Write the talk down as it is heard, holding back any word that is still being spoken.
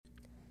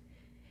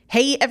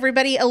Hey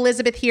everybody,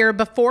 Elizabeth here.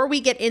 Before we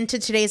get into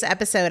today's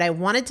episode, I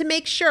wanted to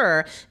make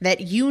sure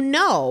that you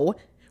know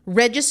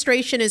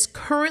registration is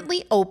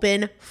currently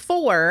open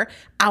for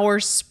our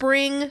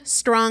Spring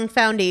Strong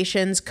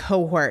Foundations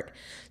cohort.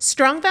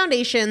 Strong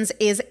Foundations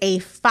is a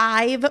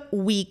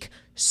 5-week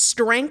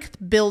strength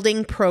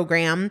building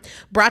program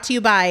brought to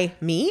you by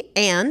me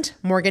and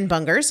Morgan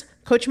Bungers.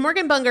 Coach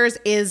Morgan Bungers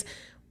is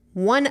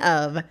one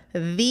of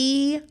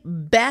the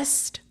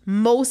best,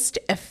 most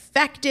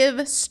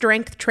effective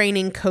strength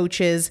training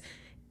coaches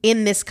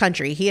in this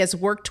country. He has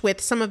worked with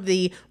some of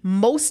the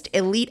most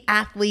elite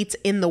athletes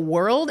in the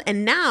world,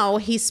 and now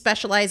he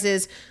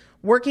specializes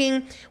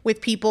working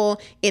with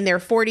people in their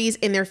 40s,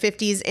 in their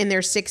 50s, in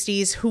their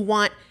 60s who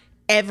want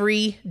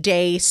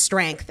everyday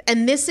strength.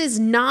 And this is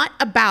not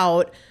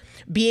about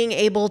being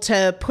able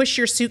to push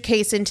your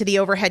suitcase into the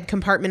overhead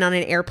compartment on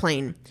an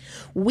airplane.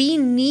 We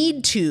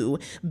need to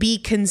be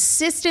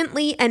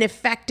consistently and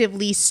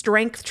effectively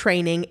strength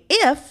training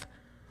if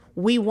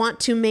we want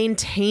to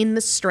maintain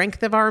the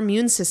strength of our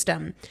immune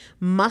system.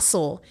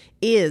 Muscle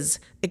is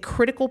a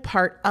critical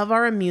part of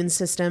our immune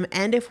system,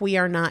 and if we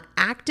are not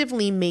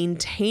actively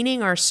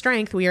maintaining our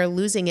strength, we are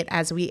losing it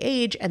as we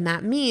age, and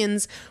that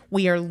means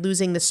we are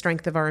losing the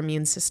strength of our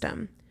immune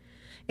system.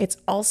 It's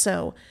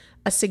also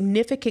a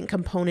significant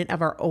component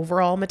of our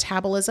overall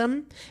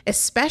metabolism,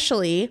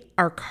 especially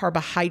our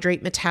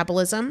carbohydrate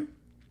metabolism.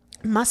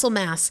 Muscle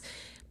mass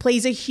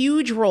plays a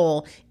huge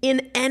role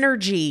in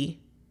energy,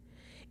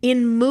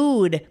 in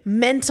mood,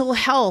 mental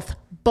health,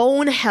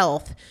 bone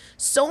health,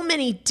 so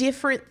many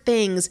different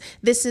things.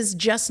 This is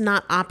just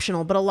not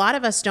optional, but a lot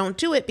of us don't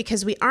do it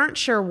because we aren't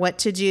sure what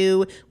to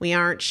do. We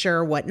aren't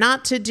sure what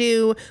not to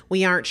do.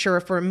 We aren't sure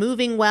if we're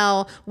moving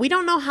well. We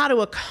don't know how to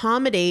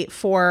accommodate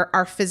for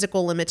our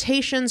physical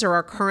limitations or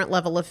our current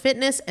level of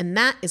fitness, and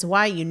that is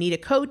why you need a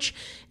coach,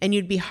 and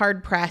you'd be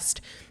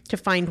hard-pressed to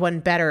find one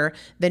better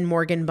than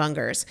Morgan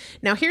Bungers.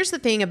 Now, here's the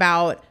thing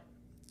about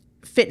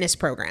fitness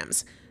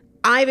programs.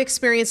 I've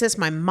experienced this.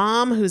 My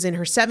mom, who's in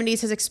her 70s,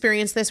 has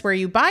experienced this, where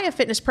you buy a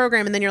fitness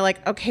program and then you're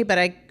like, okay, but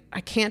I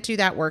can't do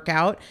that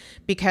workout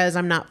because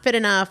I'm not fit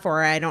enough,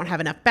 or I don't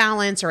have enough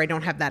balance, or I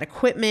don't have that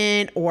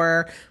equipment,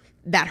 or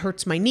that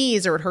hurts my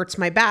knees, or it hurts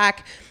my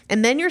back.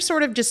 And then you're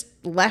sort of just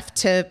left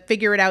to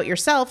figure it out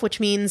yourself, which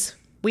means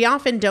we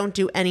often don't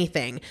do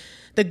anything.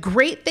 The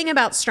great thing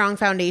about Strong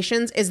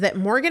Foundations is that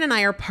Morgan and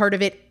I are part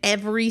of it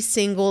every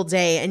single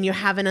day, and you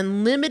have an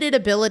unlimited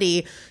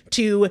ability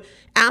to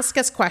ask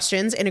us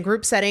questions in a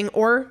group setting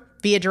or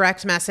via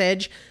direct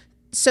message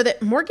so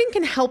that Morgan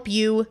can help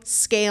you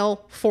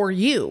scale for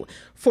you,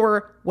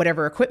 for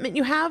whatever equipment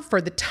you have, for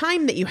the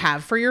time that you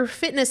have, for your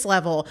fitness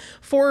level,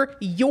 for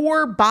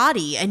your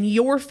body and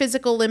your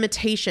physical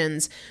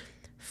limitations.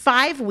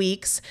 5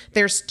 weeks,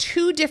 there's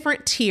 2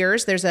 different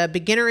tiers. There's a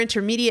beginner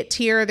intermediate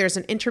tier. There's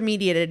an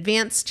intermediate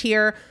advanced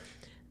tier.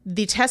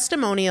 The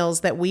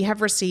testimonials that we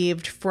have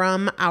received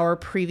from our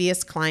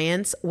previous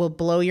clients will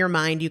blow your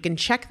mind. You can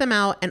check them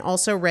out and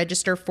also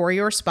register for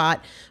your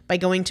spot by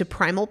going to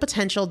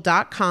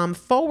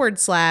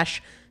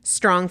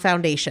primalpotential.com/strong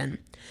foundation.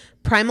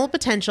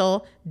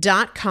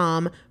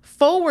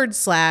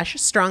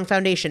 primalpotential.com/strong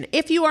foundation.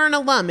 If you are an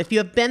alum, if you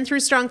have been through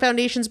Strong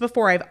Foundations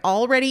before, I've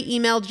already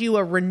emailed you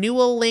a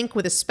renewal link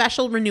with a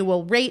special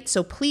renewal rate,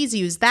 so please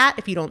use that.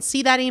 If you don't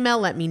see that email,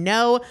 let me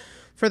know.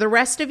 For the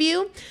rest of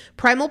you,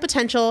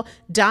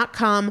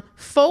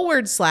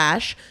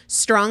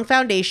 primalpotential.com/strong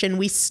foundation.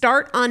 We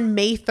start on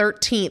May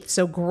 13th,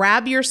 so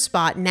grab your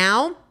spot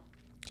now.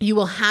 You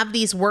will have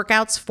these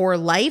workouts for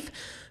life.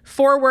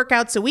 4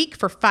 workouts a week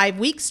for 5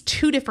 weeks,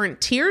 2 different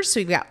tiers. So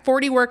you've got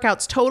 40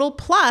 workouts total.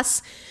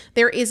 Plus,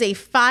 there is a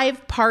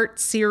 5-part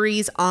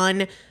series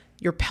on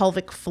your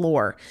pelvic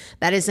floor.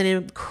 That is an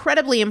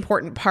incredibly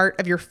important part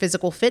of your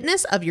physical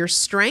fitness, of your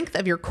strength,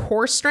 of your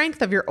core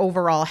strength, of your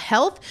overall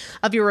health,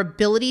 of your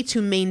ability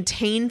to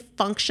maintain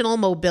functional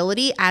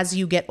mobility as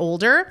you get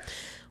older.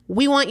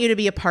 We want you to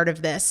be a part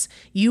of this.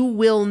 You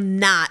will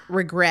not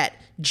regret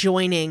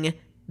joining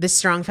the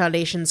Strong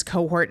Foundations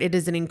cohort. It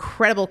is an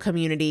incredible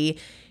community.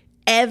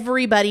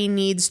 Everybody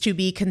needs to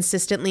be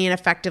consistently and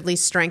effectively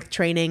strength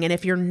training. And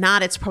if you're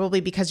not, it's probably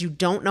because you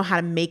don't know how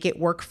to make it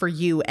work for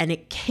you. And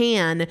it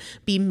can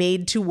be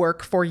made to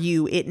work for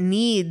you. It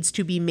needs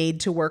to be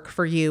made to work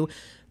for you.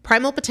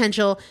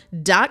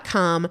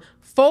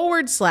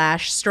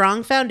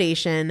 primalpotential.com/strong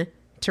foundation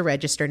to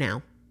register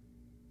now.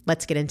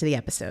 Let's get into the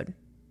episode.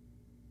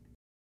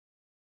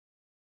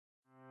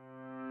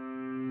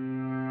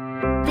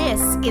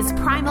 This is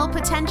Primal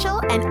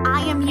Potential, and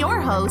I am your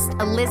host,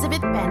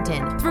 Elizabeth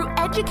Benton. Through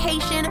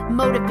education,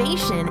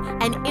 motivation,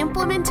 and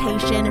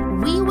implementation,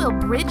 we will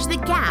bridge the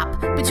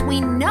gap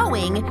between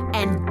knowing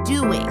and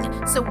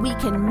doing so we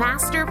can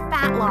master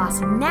fat loss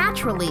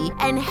naturally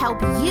and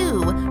help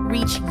you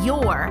reach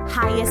your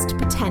highest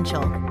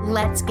potential.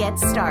 Let's get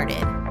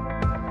started.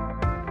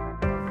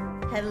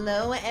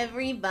 Hello,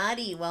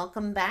 everybody.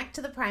 Welcome back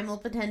to the Primal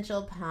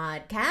Potential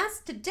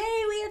podcast.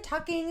 Today we are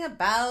talking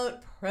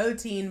about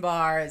protein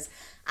bars.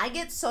 I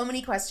get so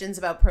many questions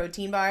about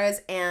protein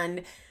bars,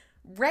 and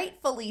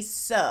rightfully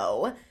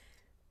so.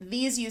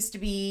 these used to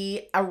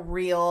be a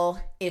real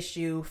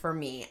issue for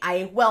me.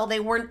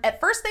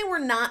 At first they were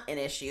not an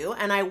issue.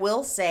 And I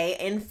will say,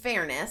 in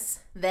fairness,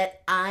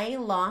 that I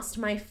lost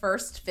my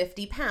first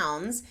 50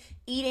 pounds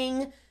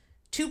eating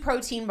 2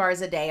 protein bars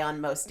a day on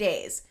most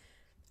days.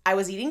 I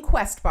was eating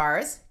Quest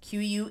bars,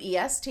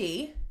 Quest,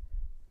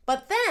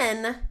 but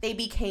then they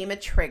became a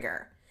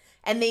trigger.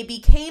 And they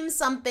became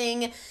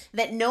something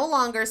that no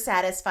longer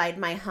satisfied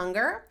my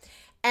hunger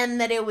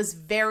and that it was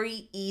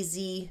very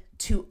easy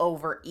to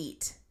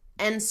overeat.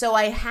 And so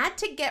I had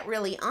to get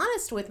really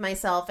honest with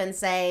myself and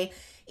say,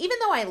 even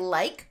though I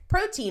like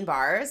protein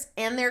bars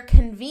and they're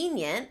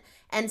convenient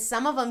and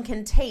some of them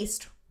can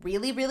taste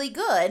really, really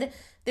good,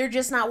 they're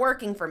just not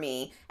working for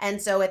me.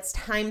 And so it's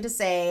time to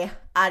say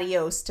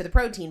adios to the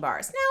protein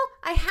bars.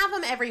 Now, I have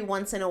them every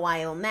once in a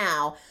while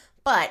now,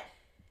 but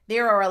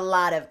there are a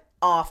lot of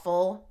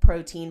awful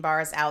protein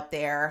bars out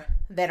there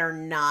that are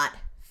not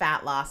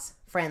fat loss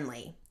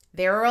friendly.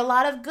 There are a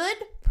lot of good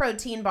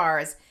protein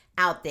bars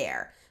out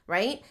there,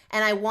 right?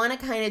 And I want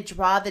to kind of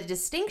draw the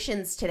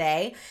distinctions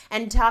today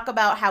and talk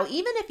about how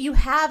even if you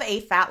have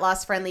a fat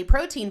loss friendly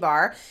protein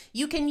bar,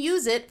 you can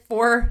use it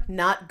for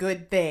not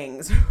good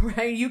things,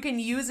 right? You can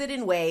use it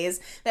in ways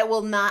that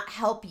will not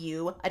help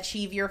you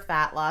achieve your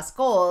fat loss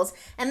goals.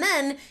 And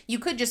then you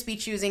could just be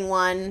choosing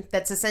one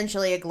that's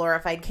essentially a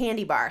glorified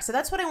candy bar. So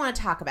that's what I want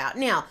to talk about.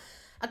 Now,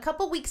 a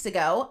couple weeks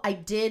ago, I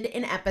did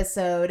an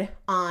episode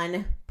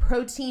on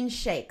protein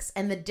shakes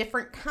and the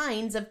different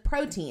kinds of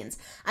proteins.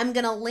 I'm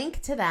going to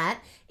link to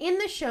that in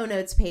the show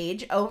notes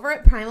page over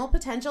at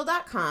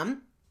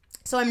primalpotential.com.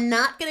 So I'm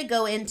not going to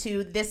go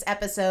into this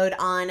episode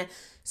on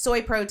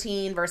soy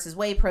protein versus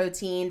whey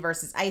protein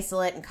versus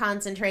isolate and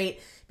concentrate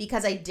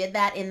because I did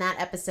that in that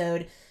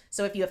episode.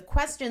 So if you have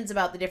questions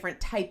about the different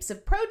types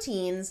of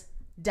proteins,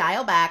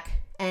 dial back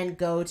and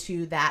go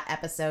to that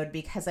episode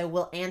because I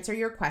will answer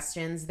your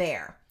questions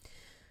there.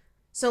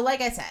 So like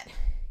I said,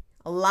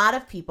 a lot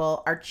of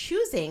people are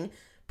choosing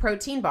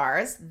protein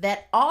bars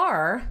that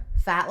are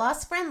fat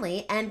loss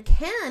friendly and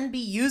can be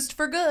used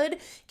for good,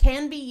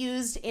 can be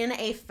used in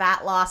a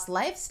fat loss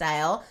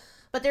lifestyle,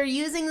 but they're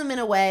using them in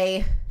a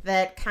way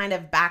that kind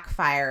of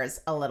backfires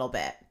a little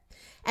bit.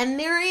 And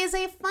there is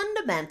a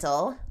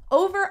fundamental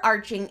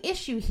overarching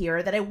issue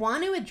here that I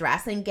want to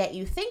address and get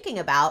you thinking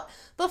about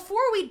before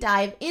we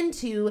dive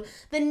into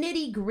the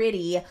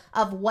nitty-gritty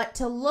of what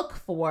to look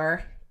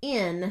for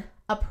in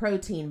a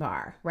protein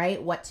bar,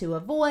 right? What to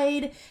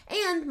avoid,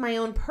 and my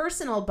own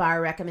personal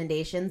bar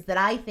recommendations that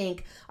I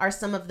think are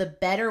some of the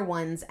better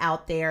ones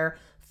out there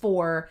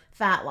for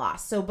fat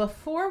loss. So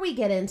before we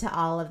get into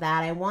all of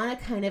that, I want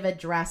to kind of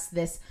address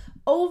this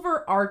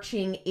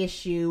overarching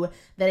issue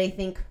that I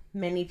think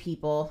many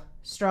people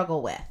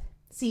struggle with.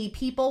 See,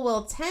 people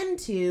will tend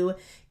to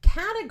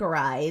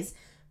categorize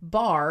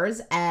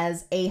bars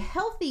as a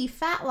healthy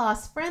fat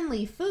loss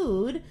friendly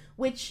food,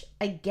 which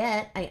I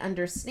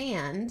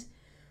understand.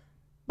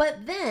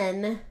 But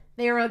then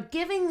they're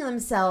giving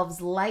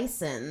themselves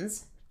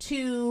license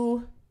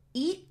to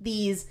eat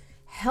these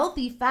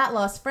healthy fat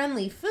loss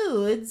friendly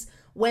foods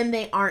when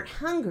they aren't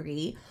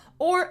hungry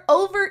or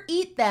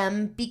overeat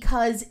them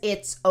because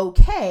it's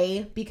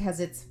okay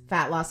because it's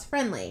fat loss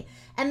friendly.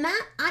 And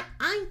that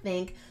I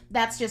think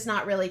that's just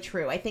not really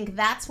true. I think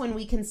that's when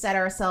we can set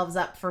ourselves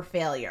up for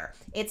failure.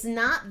 It's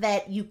not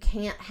that you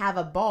can't have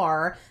a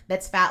bar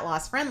that's fat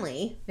loss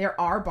friendly. There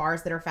are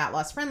bars that are fat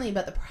loss friendly,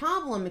 but the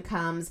problem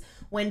comes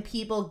when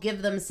people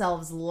give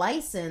themselves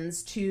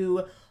license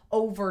to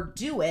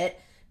overdo it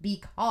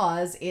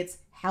because it's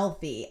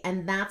healthy.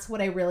 And that's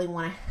what I really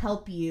want to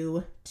help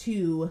you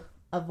to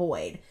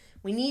avoid.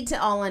 We need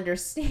to all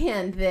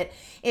understand that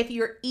if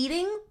you're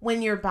eating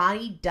when your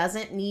body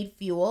doesn't need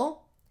fuel,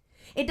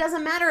 it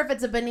doesn't matter if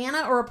it's a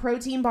banana or a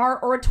protein bar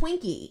or a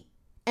Twinkie.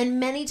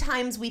 And many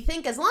times we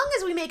think as long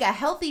as we make a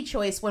healthy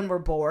choice when we're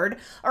bored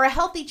or a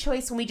healthy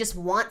choice when we just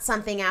want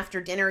something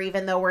after dinner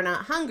even though we're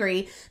not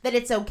hungry, that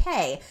it's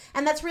okay.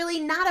 And that's really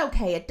not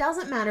okay. It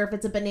doesn't matter if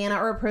it's a banana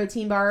or a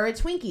protein bar or a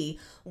Twinkie.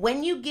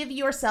 When you give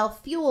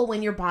yourself fuel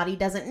when your body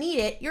doesn't need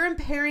it, you're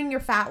impairing your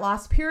fat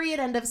loss,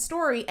 period, end of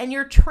story. And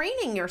you're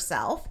training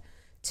yourself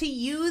to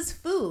use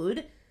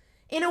food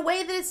in a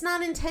way that it's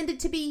not intended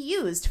to be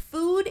used.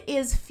 Food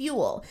is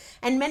fuel.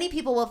 And many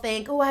people will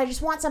think, oh, I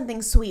just want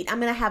something sweet. I'm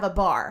going to have a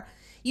bar.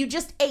 You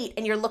just ate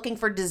and you're looking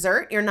for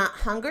dessert. You're not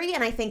hungry.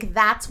 And I think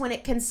that's when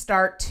it can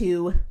start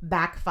to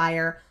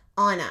backfire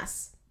on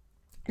us.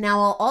 Now,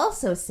 I'll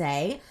also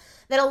say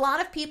that a lot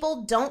of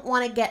people don't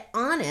want to get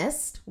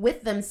honest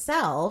with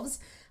themselves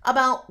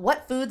about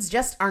what foods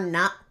just are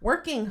not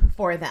working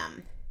for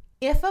them.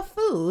 If a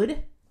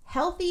food,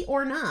 healthy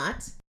or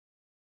not,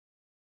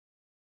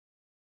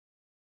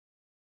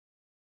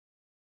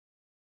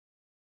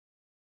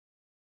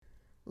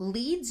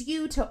 leads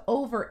you to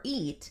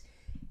overeat,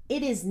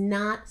 it is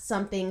not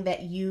something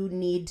that you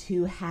need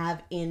to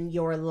have in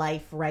your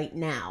life right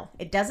now.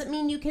 It doesn't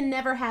mean you can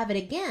never have it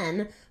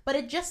again, but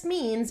it just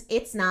means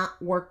it's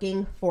not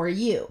working for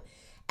you.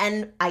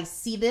 And I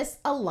see this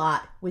a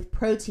lot with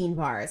protein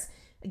bars.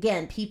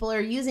 Again, people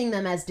are using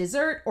them as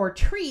dessert or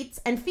treats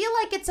and feel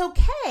like it's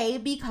okay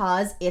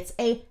because it's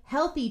a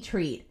healthy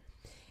treat.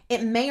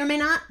 It may or may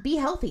not be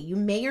healthy. You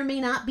may or may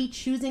not be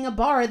choosing a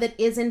bar that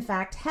is in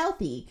fact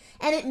healthy,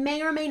 and it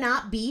may or may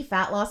not be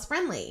fat loss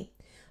friendly.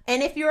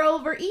 And if you're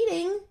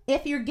overeating,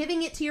 if you're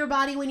giving it to your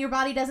body when your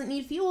body doesn't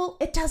need fuel,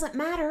 it doesn't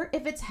matter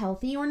if it's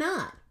healthy or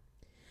not.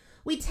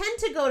 We tend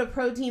to go to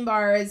protein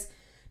bars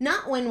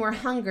not when we're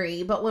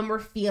hungry, but when we're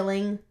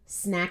feeling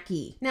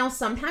snacky. Now,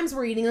 sometimes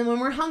we're eating them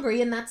when we're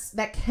hungry, and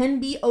that can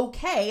be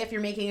okay if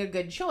you're making a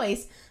good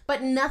choice,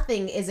 but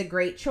nothing is a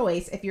great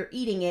choice if you're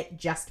eating it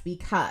just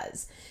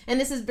because. And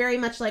this is very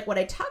much like what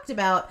I talked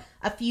about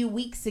a few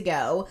weeks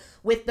ago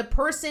with the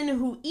person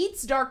who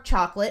eats dark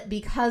chocolate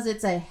because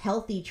it's a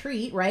healthy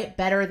treat, right?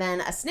 Better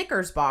than a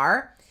Snickers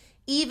bar,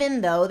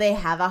 even though they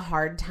have a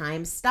hard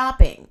time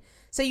stopping.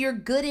 So your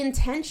good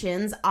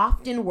intentions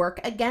often work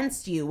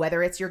against you,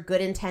 whether it's your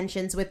good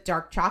intentions with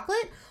dark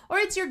chocolate or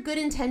it's your good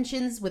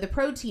intentions with a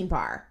protein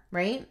bar,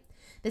 right?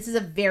 This is a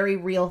very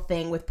real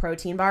thing with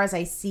protein bars.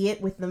 I see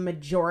it with the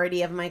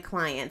majority of my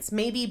clients.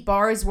 Maybe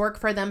bars work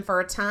for them for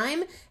a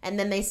time and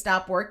then they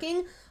stop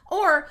working.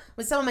 Or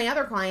with some of my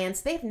other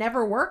clients, they've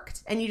never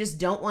worked and you just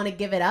don't want to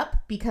give it up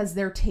because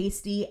they're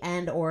tasty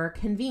and or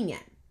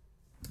convenient.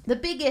 The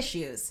big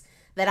issues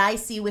that I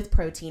see with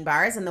protein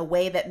bars and the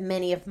way that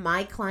many of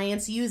my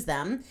clients use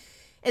them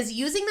is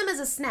using them as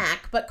a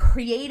snack, but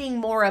creating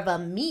more of a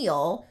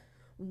meal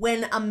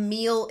when a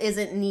meal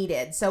isn't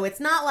needed. So it's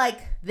not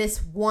like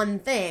this one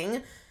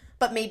thing,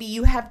 but maybe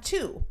you have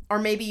two, or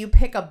maybe you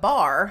pick a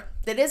bar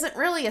that isn't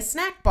really a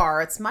snack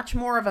bar. It's much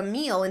more of a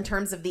meal in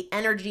terms of the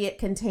energy it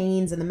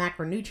contains and the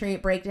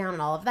macronutrient breakdown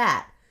and all of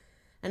that.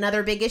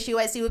 Another big issue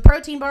I see with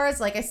protein bars,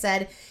 like I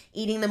said,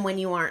 eating them when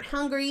you aren't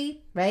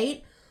hungry,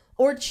 right?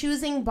 Or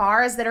choosing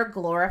bars that are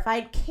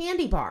glorified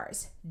candy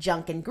bars.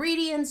 Junk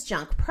ingredients,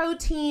 junk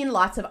protein,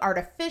 lots of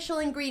artificial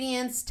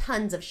ingredients,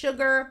 tons of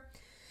sugar.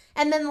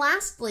 And then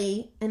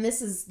lastly, and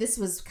this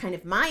was kind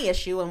of my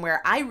issue and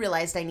where I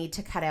realized I need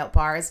to cut out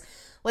bars,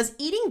 was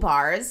eating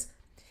bars,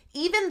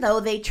 even though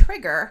they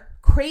trigger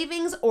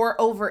cravings or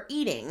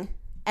overeating,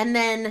 and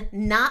then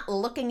not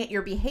looking at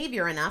your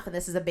behavior enough, and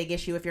this is a big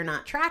issue if you're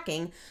not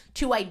tracking,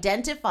 to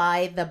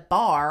identify the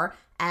bar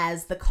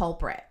as the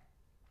culprit.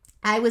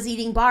 I was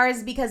eating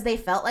bars because they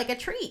felt like a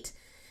treat.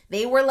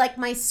 They were like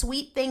my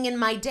sweet thing in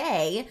my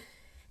day.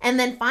 And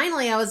then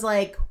finally I was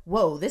like,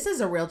 whoa, this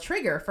is a real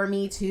trigger for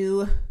me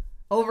to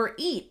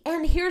overeat.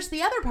 And here's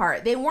the other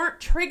part. They weren't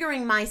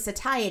triggering my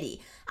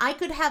satiety. I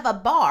could have a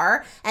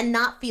bar and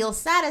not feel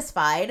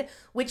satisfied,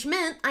 which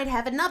meant I'd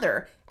have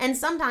another, and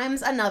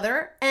sometimes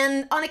another,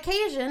 and on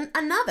occasion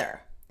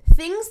another.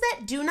 Things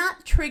that do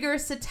not trigger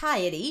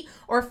satiety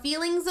or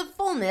feelings of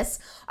fullness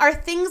are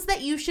things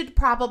that you should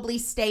probably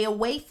stay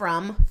away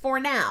from for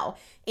now.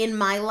 In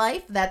my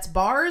life, that's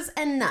bars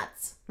and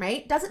nuts,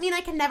 right? Doesn't mean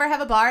I can never have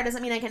a bar,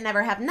 doesn't mean I can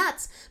never have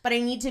nuts, but I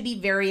need to be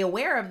very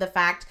aware of the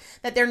fact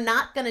that they're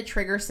not going to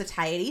trigger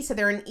satiety, so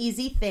they're an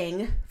easy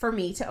thing for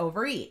me to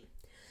overeat.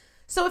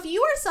 So if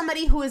you are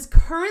somebody who is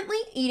currently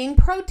eating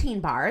protein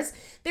bars,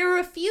 there are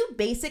a few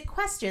basic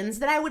questions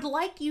that I would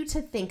like you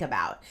to think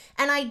about.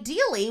 And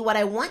ideally, what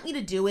I want you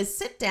to do is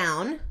sit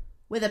down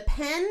with a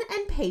pen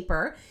and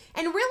paper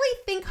and really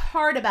think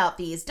hard about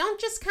these.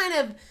 Don't just kind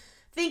of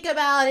think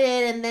about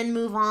it and then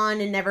move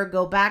on and never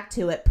go back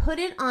to it. Put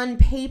it on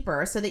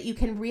paper so that you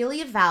can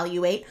really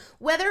evaluate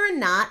whether or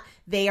not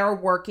they are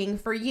working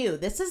for you.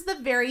 This is the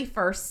very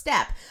first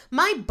step.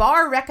 My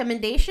bar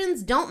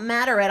recommendations don't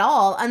matter at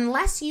all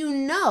unless you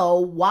know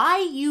why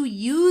you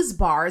use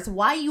bars,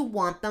 why you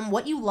want them,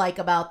 what you like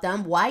about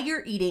them, why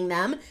you're eating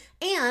them,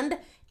 and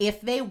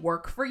if they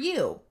work for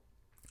you.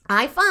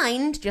 I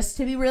find, just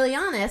to be really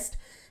honest,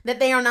 that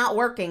they are not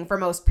working for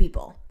most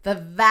people. The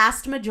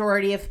vast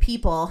majority of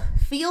people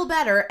feel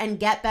better and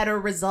get better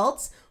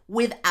results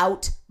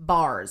without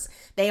bars.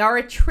 They are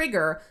a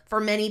trigger for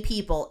many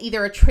people,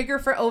 either a trigger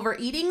for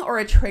overeating or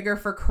a trigger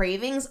for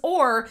cravings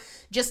or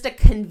just a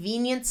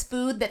convenience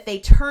food that they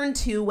turn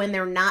to when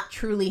they're not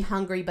truly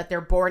hungry but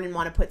they're bored and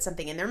want to put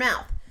something in their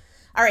mouth.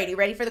 All right, you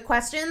ready for the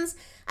questions?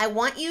 I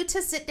want you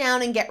to sit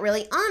down and get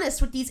really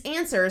honest with these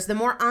answers. The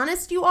more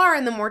honest you are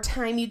and the more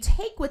time you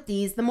take with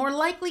these, the more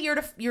likely you're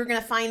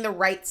going to find the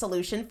right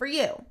solution for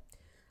you.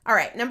 All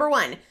right, number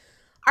one,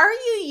 are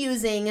you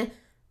using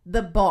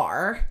the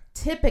bar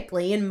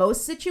typically in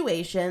most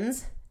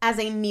situations as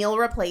a meal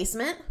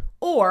replacement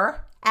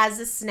or as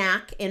a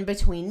snack in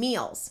between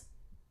meals?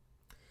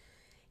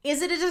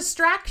 Is it a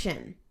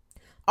distraction?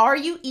 Are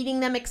you eating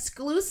them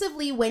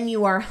exclusively when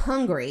you are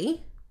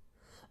hungry?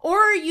 Or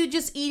are you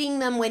just eating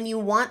them when you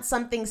want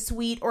something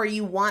sweet or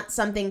you want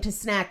something to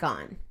snack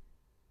on?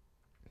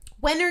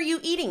 When are you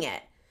eating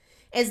it?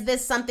 Is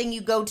this something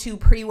you go to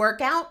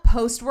pre-workout,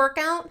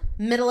 post-workout,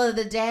 middle of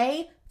the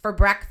day, for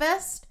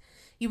breakfast?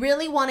 You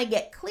really want to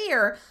get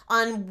clear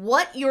on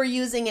what you're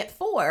using it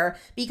for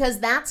because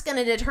that's going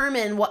to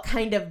determine what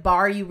kind of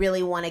bar you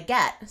really want to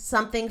get.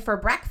 Something for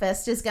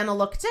breakfast is going to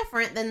look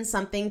different than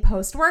something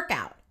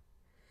post-workout.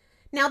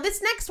 Now,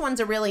 this next one's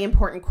a really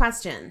important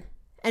question.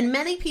 And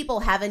many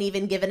people haven't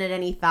even given it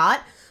any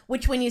thought,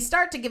 which when you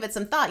start to give it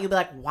some thought, you'll be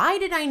like, why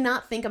did I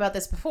not think about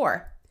this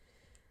before?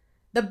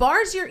 The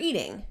bars you're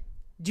eating,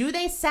 do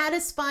they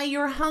satisfy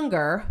your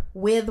hunger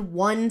with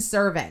one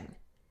serving?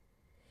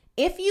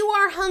 If you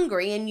are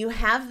hungry and you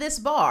have this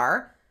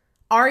bar,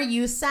 are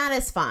you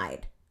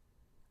satisfied?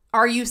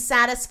 Are you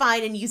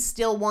satisfied and you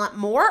still want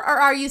more, or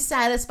are you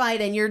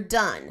satisfied and you're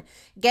done?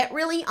 Get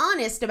really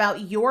honest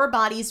about your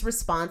body's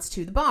response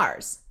to the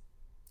bars.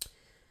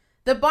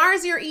 The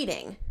bars you're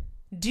eating,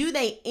 do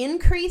they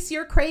increase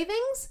your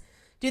cravings?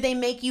 Do they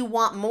make you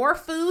want more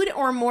food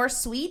or more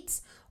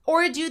sweets,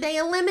 or do they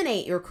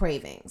eliminate your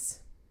cravings?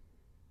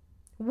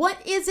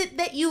 What is it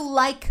that you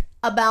like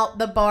about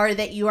the bar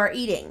that you are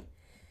eating?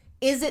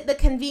 Is it the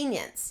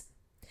convenience?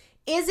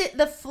 Is it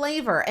the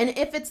flavor? And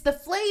if it's the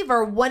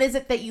flavor, what is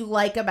it that you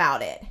like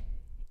about it?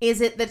 Is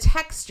it the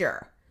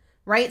texture,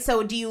 right?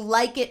 So do you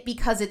like it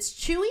because it's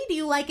chewy? Do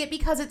you like it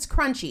because it's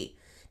crunchy?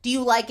 Do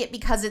you like it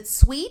because it's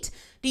sweet?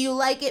 Do you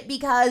like it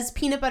because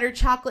peanut butter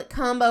chocolate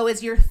combo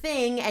is your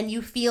thing and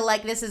you feel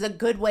like this is a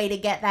good way to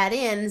get that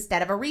in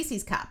instead of a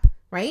Reese's cup,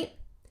 right?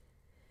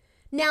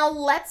 Now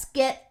let's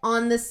get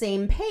on the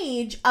same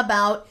page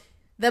about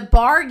the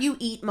bar you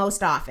eat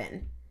most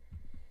often.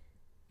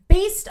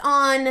 Based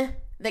on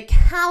the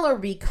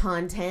calorie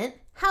content,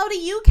 how do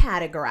you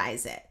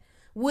categorize it?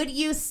 Would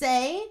you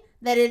say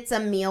that it's a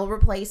meal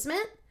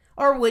replacement,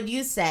 or would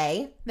you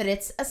say that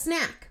it's a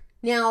snack?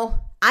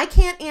 Now, I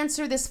can't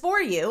answer this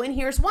for you, and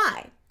here's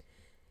why.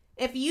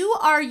 If you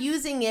are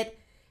using it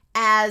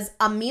as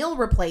a meal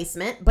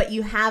replacement, but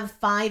you have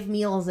 5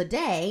 meals a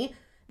day,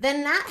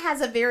 then that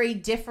has a very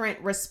different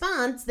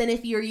response than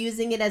if you're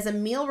using it as a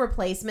meal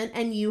replacement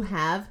and you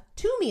have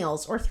 2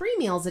 meals or 3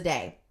 meals a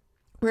day.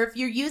 Or if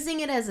you're using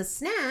it as a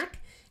snack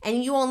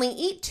and you only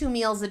eat 2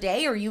 meals a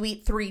day, or you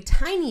eat 3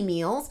 tiny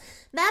meals,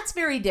 that's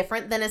very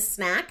different than a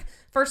snack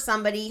for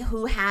somebody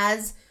who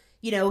has,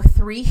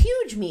 3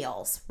 huge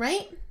meals,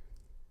 right?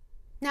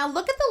 Now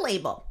look at the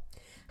label.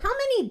 How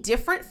many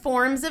different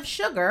forms of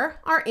sugar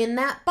are in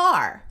that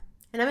bar?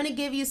 And I'm going to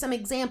give you some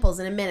examples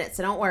in a minute,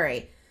 so don't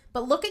worry.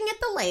 But looking at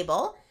the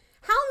label,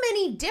 how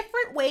many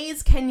different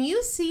ways can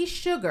you see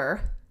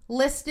sugar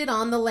listed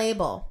on the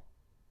label?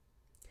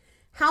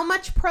 How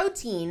much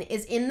protein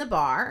is in the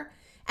bar?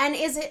 And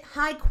is it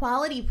high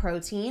quality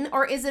protein,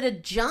 or is it a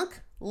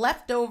junk,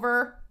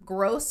 leftover,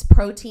 gross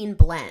protein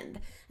blend?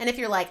 And if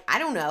you're like, I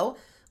don't know,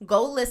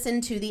 go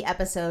listen to the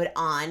episode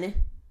on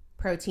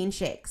protein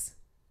shakes.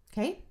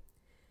 Okay?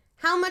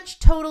 How much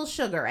total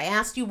sugar? I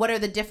asked you what are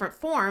the different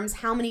forms,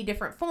 how many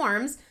different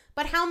forms,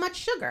 but how much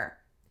sugar?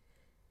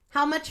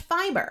 How much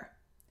fiber?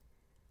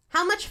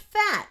 How much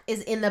fat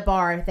is in the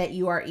bar that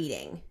you are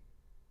eating?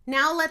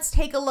 Now let's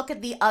take a look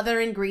at the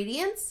other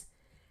ingredients.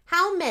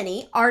 How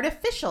many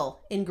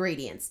artificial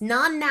ingredients,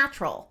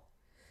 non-natural,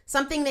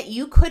 something that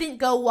you couldn't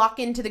go walk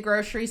into the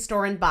grocery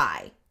store and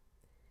buy?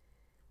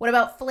 What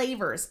about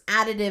flavors,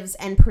 additives,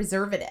 and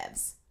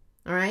preservatives?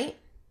 All right.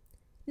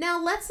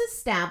 Now let's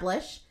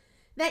establish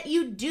that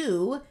you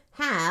do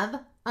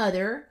have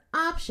other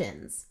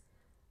options.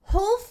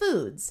 Whole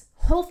foods.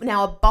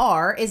 Now, a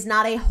bar is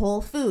not a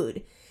whole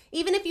food.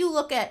 Even if you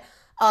look at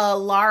a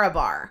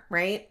Larabar,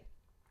 right?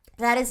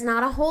 That is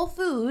not a whole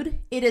food.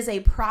 It is a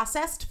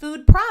processed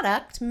food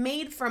product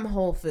made from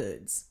whole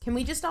foods. Can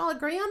we just all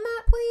agree on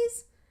that,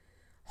 please?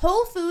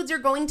 Whole foods are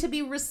going to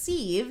be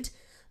received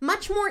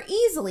much more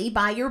easily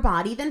by your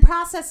body than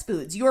processed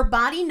foods. Your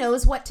body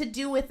knows what to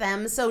do with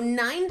them, so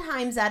 9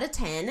 times out of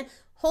 10,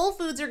 whole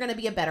foods are going to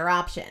be a better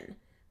option,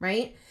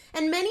 right?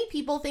 And many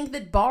people think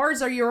that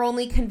bars are your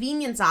only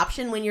convenience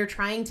option when you're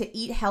trying to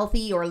eat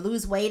healthy or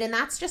lose weight, and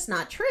that's just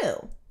not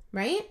true,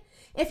 right?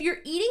 If you're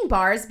eating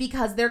bars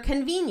because they're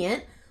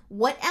convenient,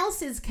 what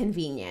else is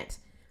convenient?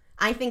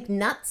 I think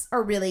nuts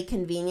are really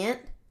convenient.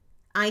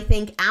 I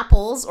think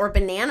apples or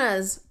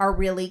bananas are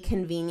really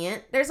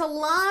convenient. There's a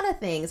lot of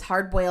things.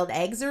 Hard-boiled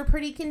eggs are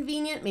pretty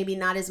convenient, maybe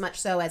not as much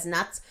so as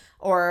nuts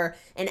or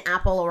an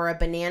apple or a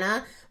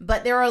banana,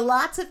 but there are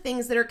lots of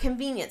things that are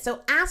convenient.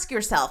 So ask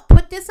yourself,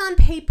 put this on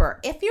paper.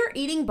 If you're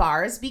eating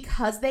bars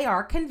because they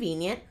are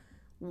convenient,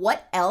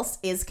 what else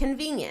is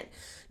convenient?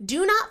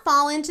 Do not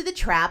fall into the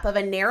trap of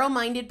a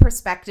narrow-minded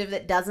perspective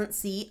that doesn't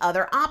see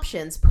other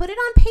options. Put it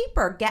on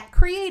paper. Get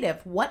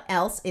creative. What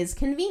else is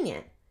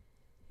convenient?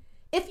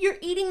 If you're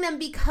eating them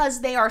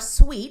because they are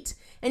sweet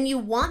and you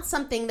want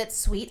something that's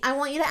sweet, I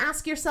want you to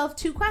ask yourself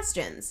 2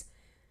 questions.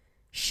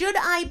 Should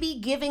I be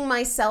giving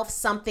myself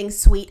something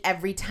sweet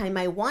every time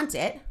I want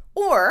it?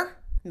 Or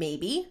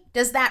maybe,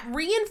 does that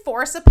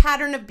reinforce a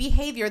pattern of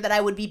behavior that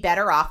I would be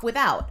better off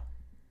without?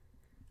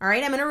 All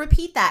right, I'm going to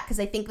repeat that because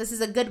I think this is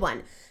a good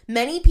one.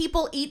 Many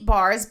people eat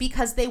bars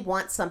because they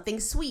want something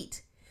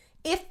sweet.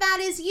 If that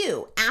is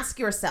you, ask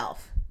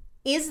yourself,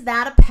 is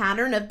that a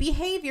pattern of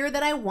behavior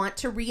that I want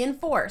to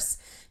reinforce?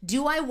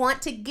 Do I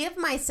want to give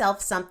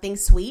myself something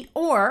sweet,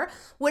 or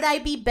would I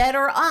be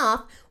better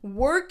off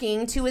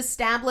working to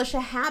establish a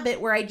habit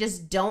where I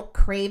just don't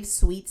crave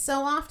sweets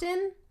so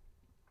often?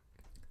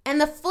 And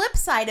the flip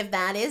side of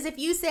that is if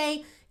you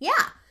say,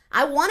 yeah,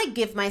 I want to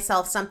give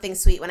myself something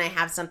sweet when I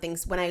have something,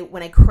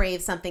 when I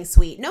crave something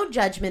sweet. No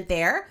judgment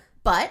there,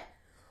 but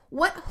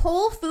what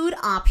whole food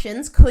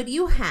options could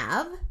you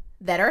have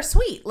that are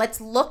sweet? Let's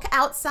look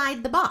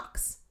outside the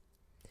box.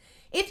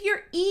 If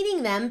you're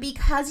eating them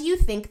because you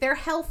think they're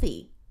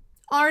healthy,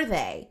 are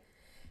they?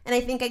 And I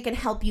think I can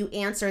help you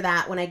answer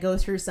that when I go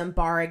through some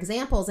bar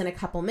examples in a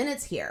couple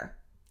minutes here.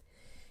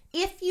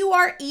 If you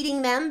are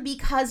eating them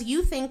because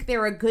you think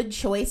they're a good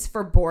choice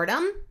for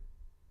boredom,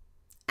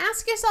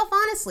 ask yourself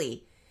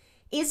honestly,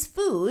 is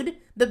food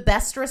the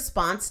best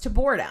response to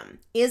boredom?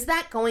 Is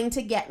that going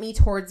to get me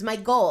towards my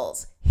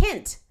goals?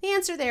 Hint, the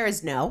answer there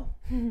is no.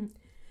 And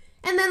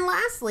then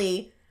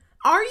lastly,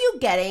 are you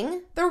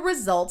getting the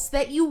results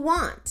that you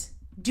want?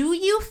 Do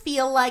you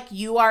feel like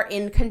you are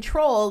in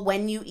control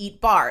when you eat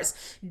bars?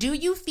 Do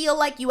you feel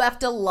like you have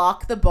to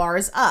lock the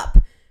bars up?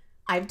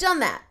 I've done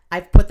that.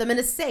 I've put them in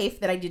a safe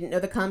that I didn't know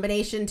the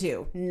combination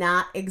to.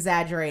 Not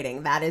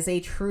exaggerating. That is a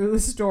true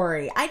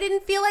story. I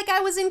didn't feel like I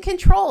was in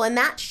control, and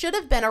that should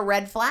have been a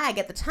red flag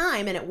at the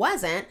time, and it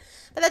wasn't.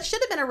 But that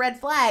should have been a red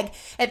flag.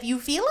 If you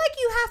feel like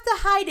you have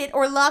to hide it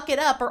or lock it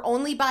up or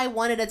only buy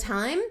one at a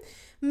time,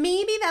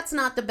 maybe that's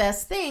not the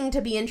best thing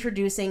to be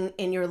introducing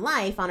in your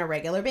life on a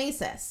regular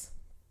basis.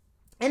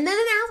 And then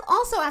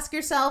also ask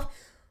yourself,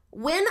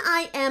 when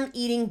I am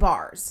eating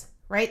bars,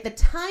 right? The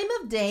time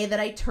of day that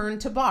I turn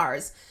to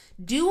bars,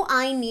 do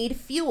I need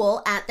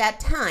fuel at that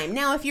time?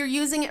 Now, if you're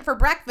using it for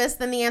breakfast,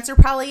 then the answer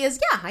probably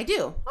is, yeah, I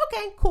do.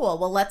 Okay, cool.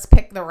 Well, let's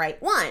pick the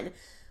right one.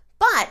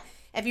 But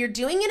if you're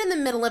doing it in the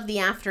middle of the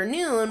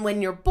afternoon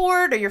when you're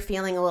bored or you're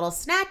feeling a little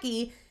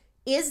snacky,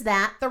 is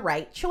that the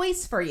right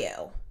choice for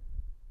you?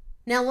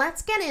 Now,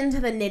 let's get into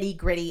the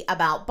nitty-gritty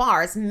about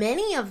bars.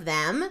 Many of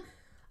them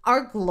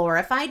are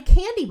glorified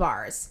candy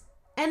bars,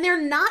 and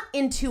they're not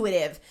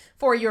intuitive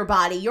for your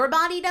body. Your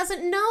body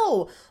doesn't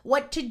know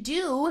what to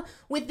do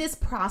with this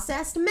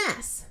processed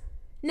mess.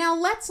 Now,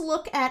 let's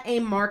look at a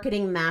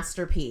marketing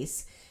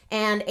masterpiece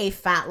and a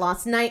fat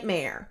loss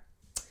nightmare.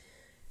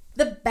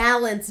 The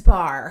Balance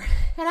Bar.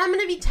 And I'm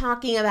going to be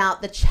talking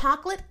about the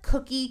chocolate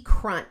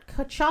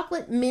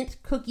mint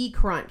cookie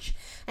crunch.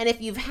 And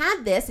if you've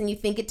had this and you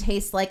think it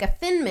tastes like a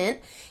Thin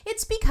Mint,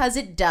 it's because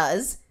it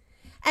does.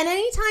 And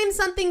anytime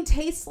something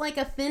tastes like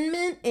a Thin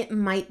Mint, it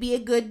might be a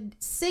good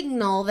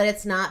signal that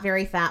it's not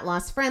very fat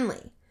loss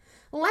friendly.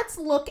 Let's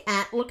look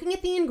at, looking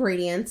at the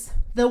ingredients,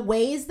 the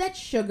ways that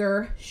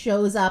sugar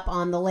shows up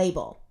on the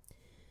label.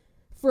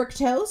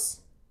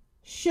 Fructose,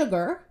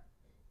 sugar,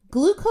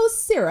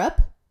 glucose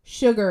syrup,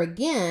 sugar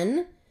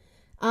again,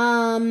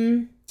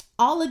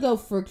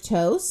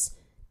 oligofructose,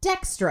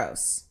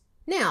 dextrose.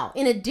 Now,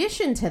 in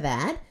addition to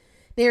that,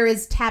 there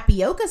is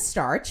tapioca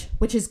starch,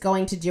 which is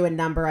going to do a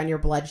number on your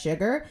blood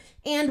sugar,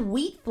 and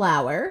wheat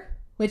flour,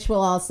 which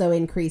will also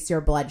increase your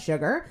blood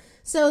sugar.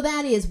 So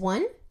that is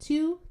 1,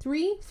 2,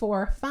 3,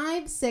 4,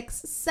 5, 6,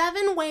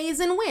 7 ways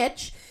in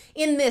which,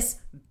 in this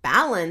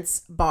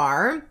balance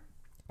bar,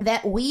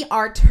 that we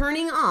are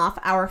turning off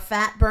our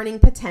fat burning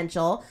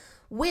potential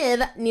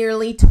with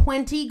nearly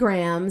 20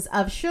 grams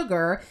of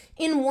sugar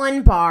in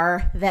one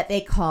bar that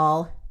they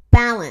call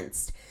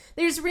balanced.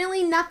 There's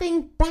really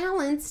nothing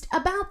balanced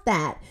about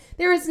that.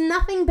 There is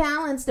nothing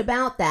balanced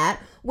about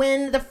that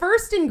when the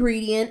first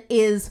ingredient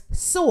is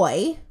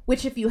soy,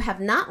 which if you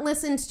have not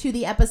listened to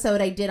the episode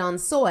I did on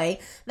soy,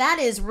 that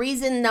is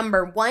reason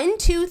number 1,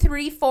 2,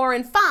 3, 4,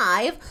 and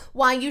 5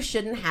 why you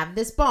shouldn't have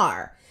this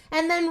bar.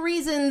 And then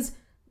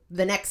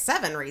the next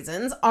 7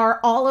 reasons are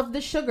all of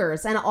the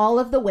sugars and all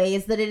of the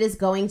ways that it is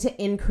going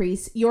to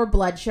increase your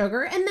blood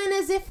sugar. And then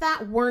as if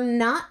that were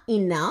not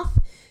enough,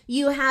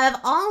 you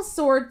have all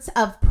sorts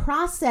of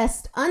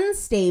processed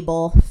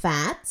unstable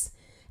fats.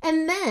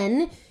 And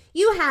then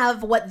you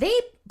have what they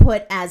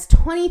put as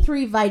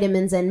 23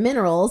 vitamins and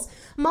minerals,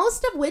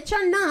 most of which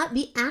are not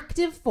the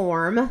active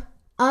form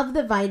of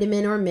the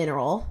vitamin or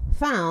mineral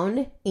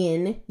found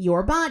in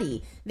your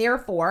body.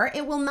 Therefore,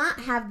 it will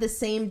not have the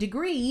same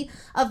degree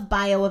of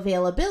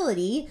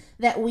bioavailability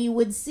that we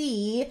would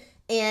see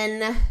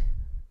in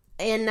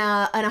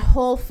a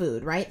whole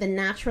food, right? The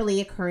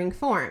naturally occurring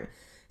form.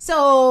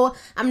 So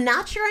I'm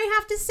not sure I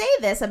have to say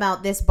this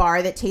about this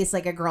bar that tastes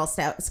like a Girl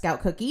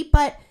Scout cookie,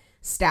 but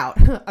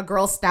a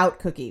Girl Stout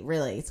cookie,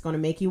 really. It's going to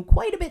make you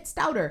quite a bit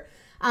stouter.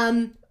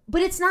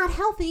 But it's not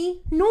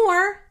healthy,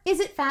 nor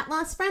is it fat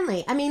loss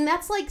friendly. I mean,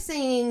 that's like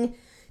saying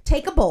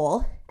take a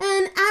bowl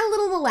and add a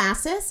little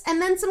molasses and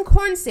then some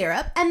corn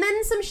syrup and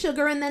then some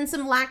sugar and then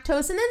some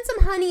lactose and then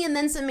some honey and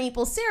then some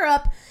maple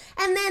syrup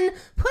and then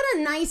put a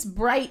nice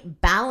bright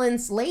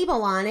balanced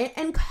label on it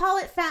and call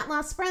it fat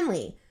loss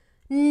friendly.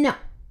 No.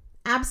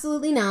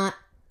 Absolutely not.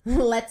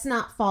 Let's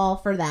not fall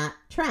for that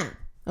trap,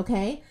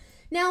 okay?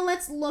 Now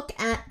let's look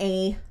at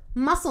a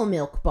Muscle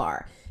Milk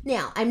bar.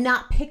 Now, I'm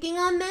not picking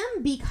on them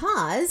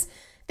because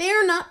they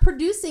are not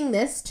producing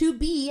this to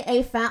be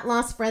a fat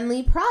loss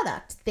friendly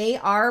product. They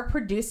are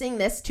producing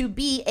this to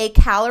be a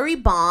calorie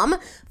bomb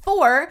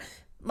for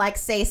like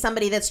say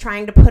somebody that's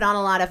trying to put on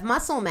a lot of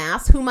muscle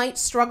mass who might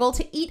struggle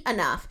to eat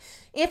enough.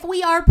 If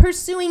we are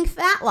pursuing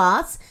fat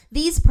loss,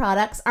 these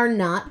products are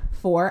not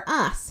for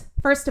us.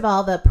 First of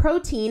all, the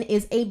protein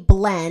is a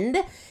blend.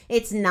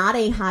 It's not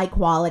a high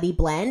quality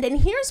blend.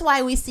 And here's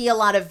why we see a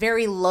lot of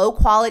very low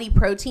quality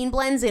protein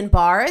blends in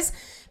bars,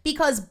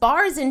 because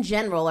bars in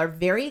general are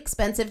very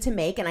expensive to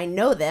make. And I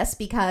know this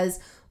because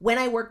when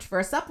I worked for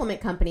a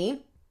supplement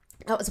company,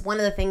 that was one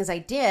of the things I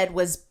did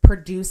was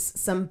produce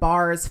some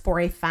bars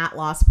for a fat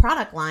loss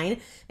product line.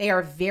 They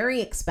are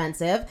very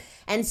expensive.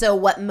 And so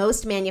what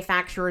most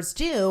manufacturers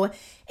do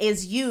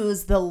is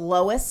use the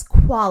lowest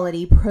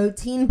quality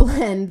protein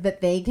blend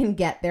that they can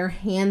get their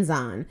hands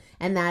on.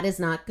 And that is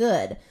not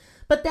good.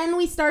 But then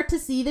we start to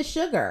see the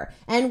sugar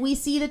and we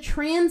see the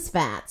trans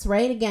fats,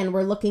 right? Again,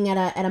 we're looking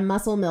at a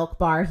muscle milk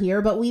bar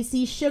here, but we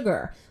see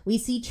sugar, we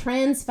see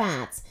trans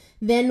fats.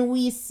 Then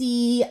we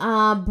see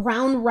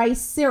brown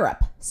rice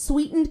syrup,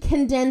 sweetened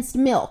condensed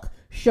milk,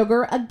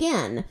 sugar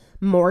again,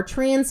 more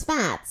trans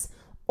fats,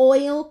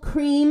 oil,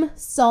 cream,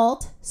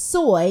 salt,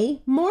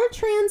 soy, more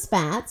trans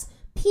fats,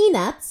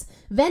 peanuts,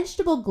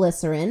 vegetable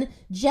glycerin,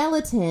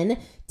 gelatin,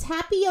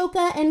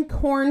 tapioca, and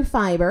corn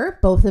fiber.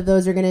 Both of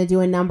those are going to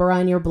do a number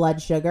on your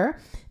blood sugar.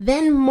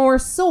 Then more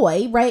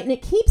soy, right? And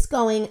it keeps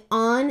going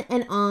on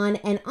and on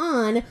and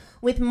on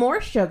with more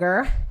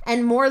sugar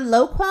and more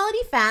low quality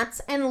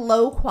fats and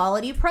low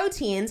quality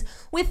proteins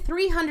with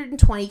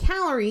 320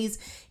 calories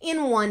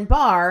in one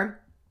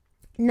bar.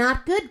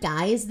 Not good,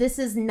 guys. This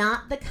is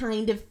not the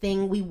kind of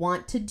thing we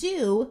want to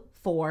do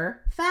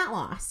for fat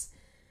loss.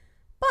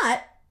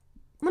 But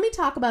let me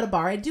talk about a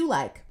bar I do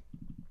like.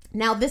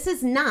 Now, this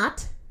is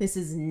not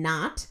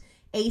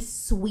a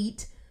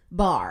sweet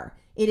bar.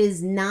 It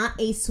is not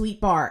a sweet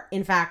bar.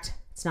 In fact,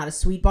 it's not a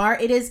sweet bar.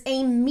 It is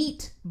a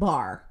meat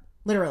bar,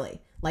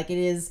 literally. Like, it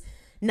is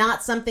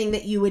not something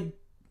that you would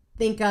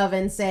think of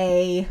and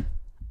say,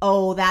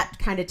 oh, that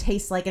kind of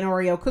tastes like an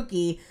Oreo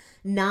cookie.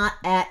 Not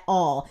at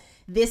all.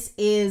 This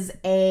is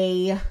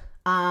a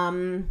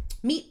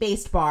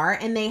meat-based bar,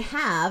 and they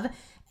have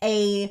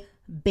a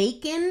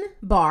bacon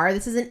bar.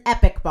 This is an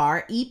Epic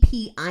bar,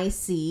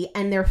 EPIC,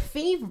 and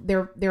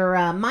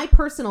their my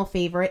personal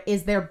favorite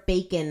is their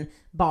bacon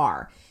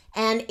bar.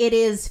 And it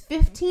is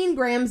 15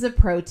 grams of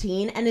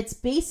protein, and it's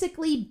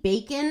basically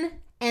bacon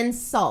and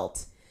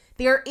salt.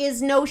 There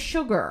is no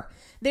sugar.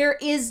 There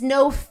is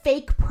no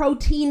fake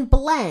protein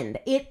blend.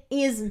 It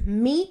is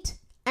meat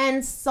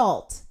and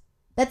salt.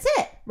 That's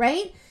it,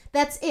 right?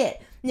 That's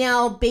it.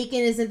 Now, bacon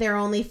isn't their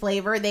only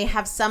flavor. They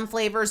have some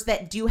flavors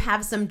that do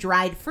have some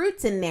dried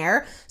fruits in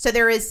there. So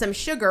there is some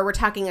sugar. We're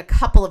talking a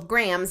couple of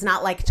grams,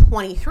 not like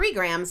 23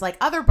 grams like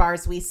other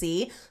bars we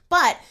see.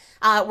 But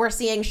we're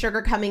seeing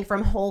sugar coming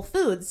from whole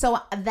foods. So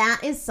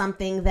that is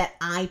something that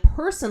I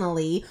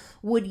personally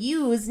would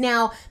use.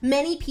 Now,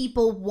 many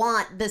people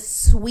want the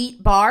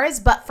sweet bars,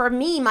 but for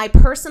me, my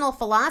personal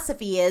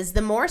philosophy is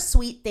the more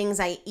sweet things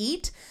I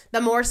eat,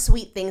 the more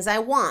sweet things I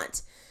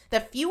want. The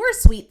fewer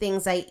sweet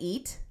things I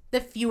eat, the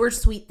fewer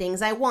sweet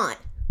things I want.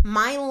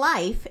 My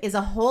life is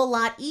a whole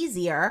lot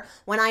easier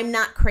when I'm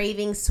not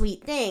craving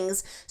sweet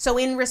things. So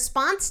in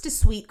response to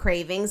sweet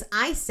cravings,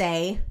 I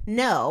say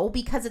no,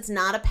 because it's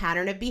not a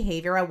pattern of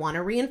behavior I want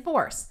to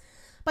reinforce.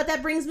 But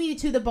that brings me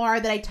to the bar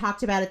that I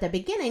talked about at the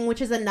beginning,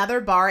 which is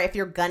another bar, if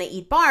you're gonna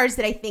eat bars,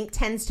 that I think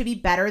tends to be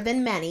better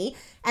than many,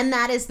 and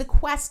that is the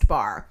Quest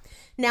bar.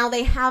 Now,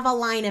 they have a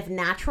line of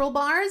natural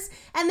bars,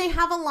 and they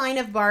have a line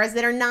of bars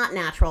that are not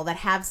natural, that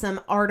have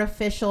some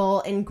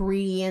artificial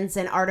ingredients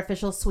and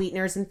artificial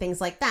sweeteners and things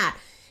like that.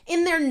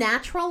 In their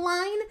natural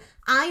line,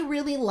 I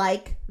really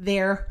like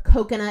their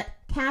coconut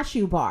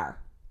cashew bar.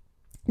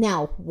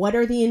 Now, what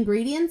are the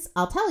ingredients?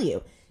 I'll tell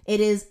you. It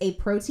is a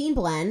protein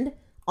blend,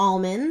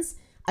 almonds,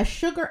 a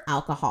sugar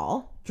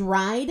alcohol,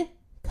 dried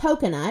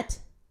coconut,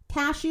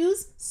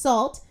 cashews,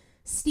 salt,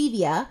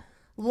 stevia,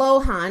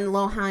 Lohan.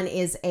 Lohan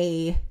is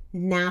a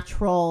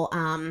natural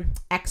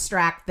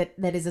extract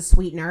that is a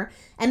sweetener,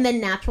 and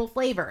then natural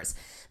flavors.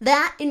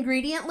 That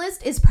ingredient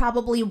list is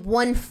probably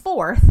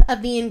 1/4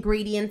 of the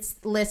ingredients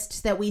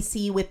list that we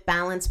see with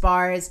balance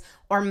bars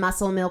or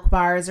muscle milk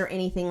bars or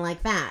anything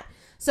like that.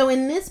 So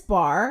in this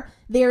bar,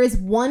 there is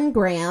 1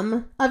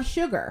 gram of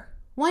sugar,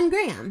 1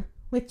 gram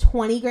with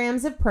 20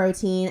 grams of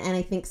protein and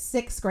I think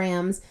 6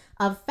 grams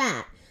of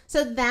fat.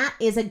 So that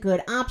is a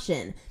good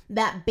option.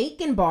 That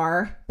bacon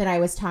bar that I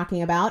was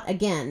talking about,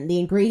 again, the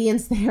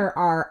ingredients there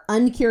are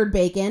uncured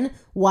bacon,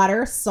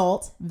 water,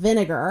 salt,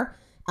 vinegar,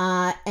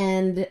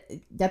 and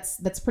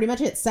that's pretty much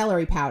it,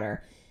 celery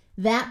powder.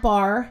 That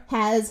bar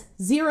has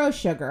 0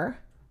 sugar,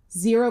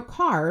 0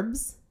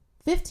 carbs,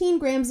 15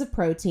 grams of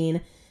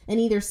protein, and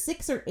either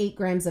 6 or 8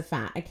 grams of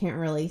fat. I can't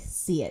really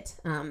see it.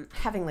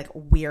 Having like a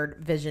weird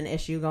vision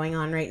issue going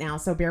on right now,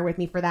 so bear with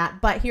me for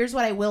that. But here's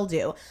what I will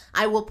do.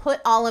 I will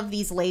put all of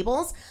these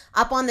labels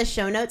up on the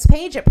show notes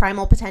page at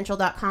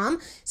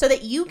primalpotential.com so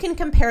that you can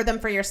compare them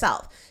for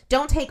yourself.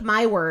 Don't take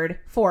my word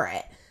for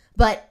it.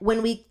 But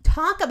when we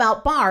talk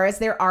about bars,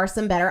 there are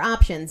some better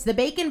options. The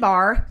bacon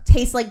bar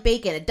tastes like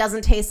bacon. It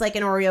doesn't taste like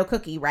an Oreo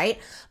cookie, right?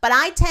 But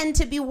I tend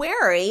to be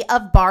wary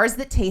of bars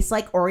that taste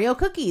like Oreo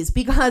cookies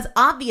because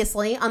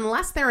obviously,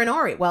 unless they're an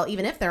Oreo, well,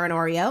 even if they're an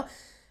Oreo,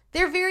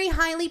 they're very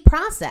highly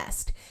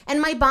processed. And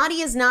my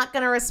body is not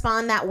going to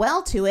respond that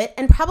well to it,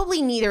 and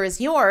probably neither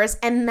is yours.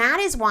 And that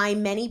is why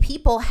many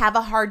people have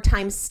a hard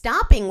time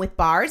stopping with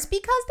bars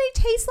because they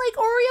taste like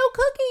Oreo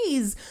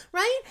cookies,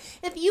 right?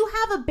 If you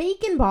have a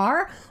bacon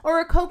bar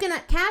or a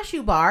coconut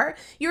cashew bar,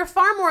 you're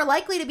far more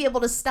likely to be able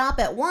to stop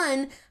at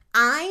one.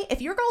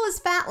 If your goal is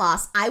fat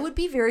loss, I would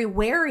be very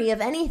wary of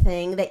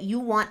anything that you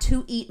want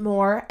to eat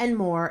more and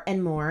more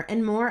and more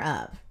and more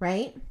of,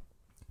 right?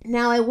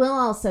 Now, I will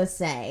also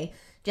say,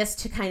 just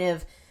to kind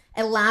of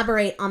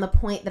elaborate on the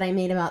point that I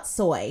made about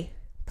soy,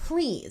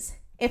 please,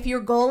 if your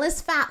goal is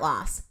fat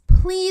loss,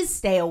 please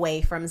stay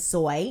away from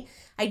soy.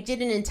 I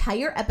did an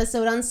entire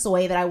episode on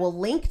soy that I will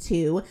link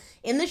to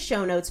in the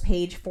show notes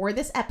page for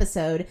this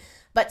episode,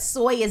 but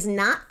soy is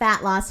not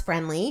fat loss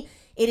friendly.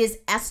 It is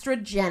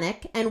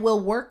estrogenic and will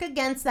work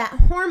against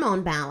that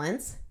hormone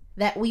balance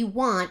that we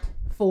want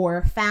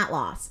for fat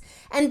loss.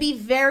 And be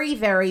very,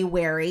 very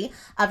wary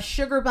of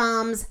sugar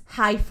bombs,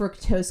 high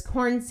fructose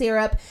corn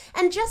syrup,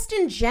 and just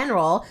in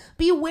general,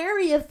 be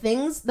wary of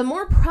things. The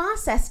more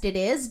processed it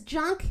is,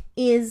 junk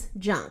is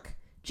junk.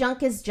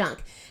 Junk is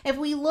junk. If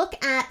we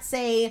look at,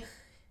 say,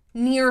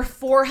 near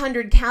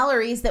 400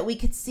 calories that we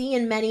could see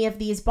in many of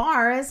these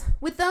bars,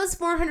 with those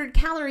 400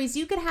 calories,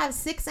 you could have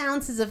 6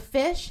 ounces of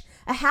fish,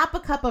 a half a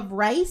cup of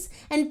rice,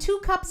 and 2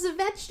 cups of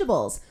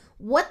vegetables.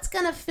 What's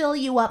going to fill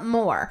you up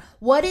more?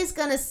 What is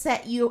going to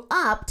set you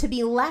up to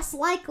be less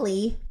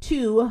likely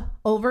to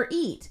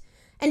overeat?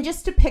 And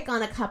just to pick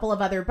on a couple of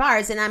other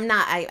bars, and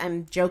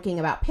I'm joking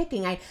about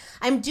picking.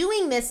 I'm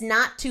doing this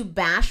not to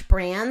bash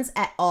brands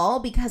at all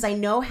because I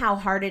know how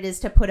hard it is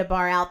to put a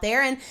bar out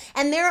there.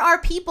 And there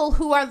are people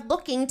who are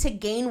looking to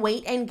gain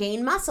weight and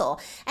gain muscle.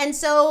 And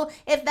so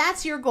if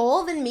that's your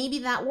goal, then maybe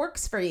that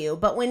works for you.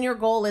 But when your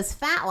goal is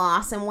fat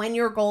loss and when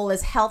your goal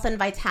is health and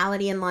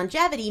vitality and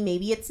longevity,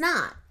 maybe it's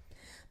not.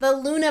 The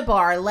Luna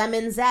Bar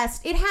Lemon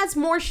Zest, it has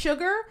more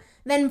sugar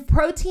than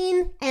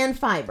protein and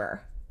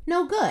fiber.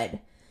 No good.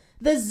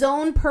 The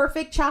Zone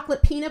Perfect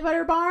Chocolate Peanut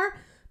Butter Bar,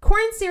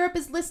 corn syrup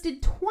is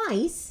listed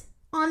twice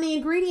on the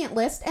ingredient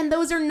list, and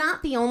those are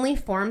not the only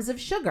forms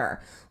of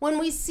sugar. When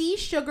we see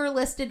sugar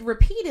listed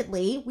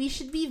repeatedly, we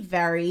should be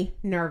very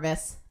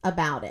nervous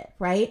about it,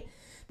 right?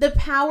 The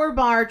Power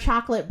Bar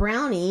Chocolate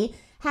Brownie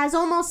has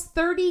almost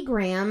 30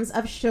 grams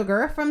of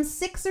sugar from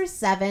 6 or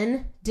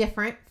 7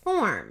 different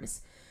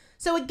forms.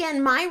 So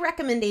again, my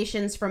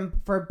recommendations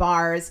for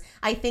bars,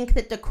 I think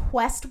that the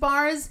Quest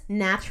Bars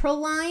natural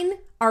line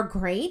are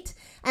great.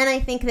 And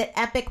I think that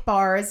Epic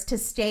bars to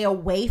stay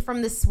away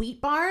from the sweet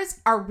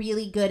bars are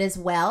really good as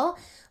well.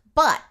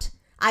 But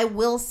I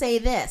will say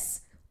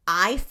this,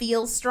 I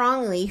feel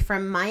strongly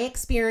from my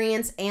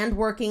experience and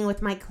working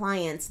with my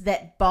clients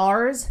that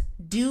bars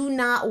do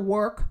not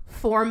work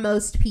for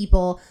most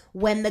people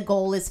when the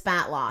goal is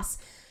fat loss.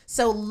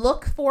 So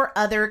look for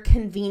other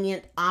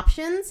convenient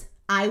options.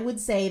 I would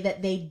say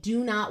that they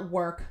do not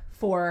work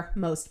for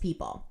most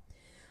people.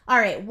 All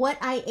right, what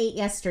I ate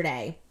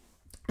yesterday.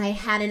 I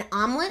had an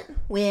omelet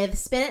with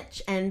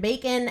spinach and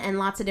bacon and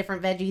lots of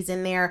different veggies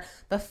in there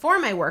before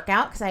my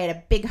workout because I had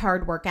a big,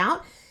 hard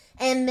workout.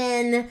 And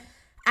then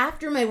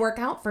after my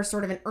workout for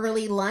sort of an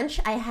early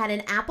lunch, I had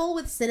an apple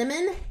with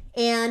cinnamon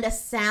and a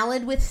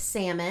salad with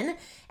salmon.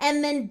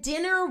 And then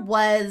dinner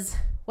was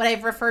what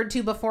I've referred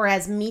to before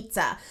as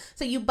mitza.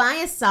 So you buy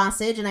a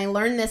sausage, and I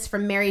learned this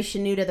from Mary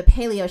Shanuda, the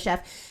paleo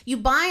chef. You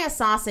buy a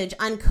sausage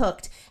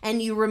uncooked,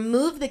 and you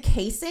remove the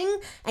casing,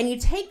 and you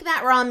take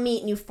that raw meat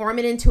and you form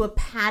it into a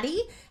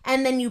patty,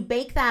 and then you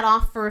bake that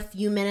off for a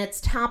few minutes,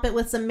 top it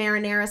with some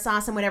marinara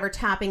sauce and whatever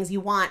toppings you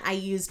want. I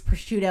used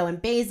prosciutto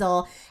and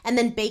basil, and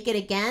then bake it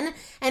again.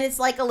 And it's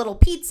like a little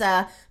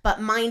pizza,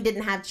 but mine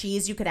didn't have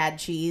cheese. You could add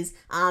cheese,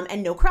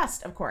 and no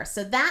crust, of course.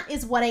 So that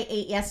is what I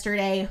ate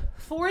yesterday.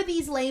 For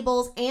these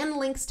labels and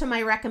links to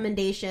my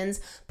recommendations,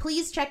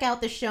 please check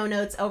out the show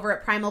notes over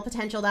at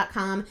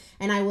primalpotential.com,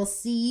 and I will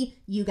see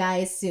you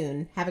guys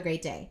soon. Have a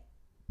great day.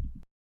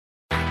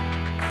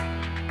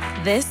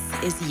 This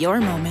is your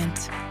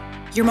moment.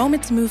 Your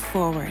moment to move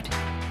forward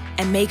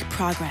and make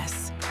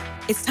progress.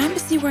 It's time to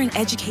see where an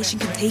education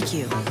can take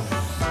you.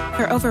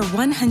 For over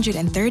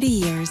 130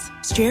 years,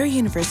 Strayer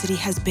University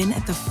has been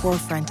at the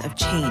forefront of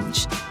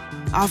change,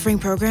 offering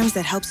programs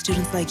that help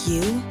students like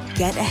you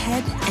get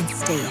ahead and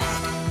stay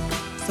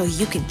ahead, so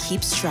you can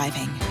keep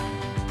striving.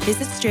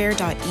 Visit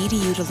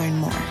strayer.edu to learn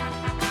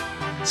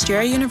more.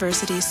 Strayer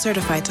University is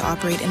certified to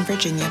operate in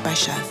Virginia by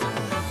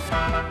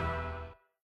Chef.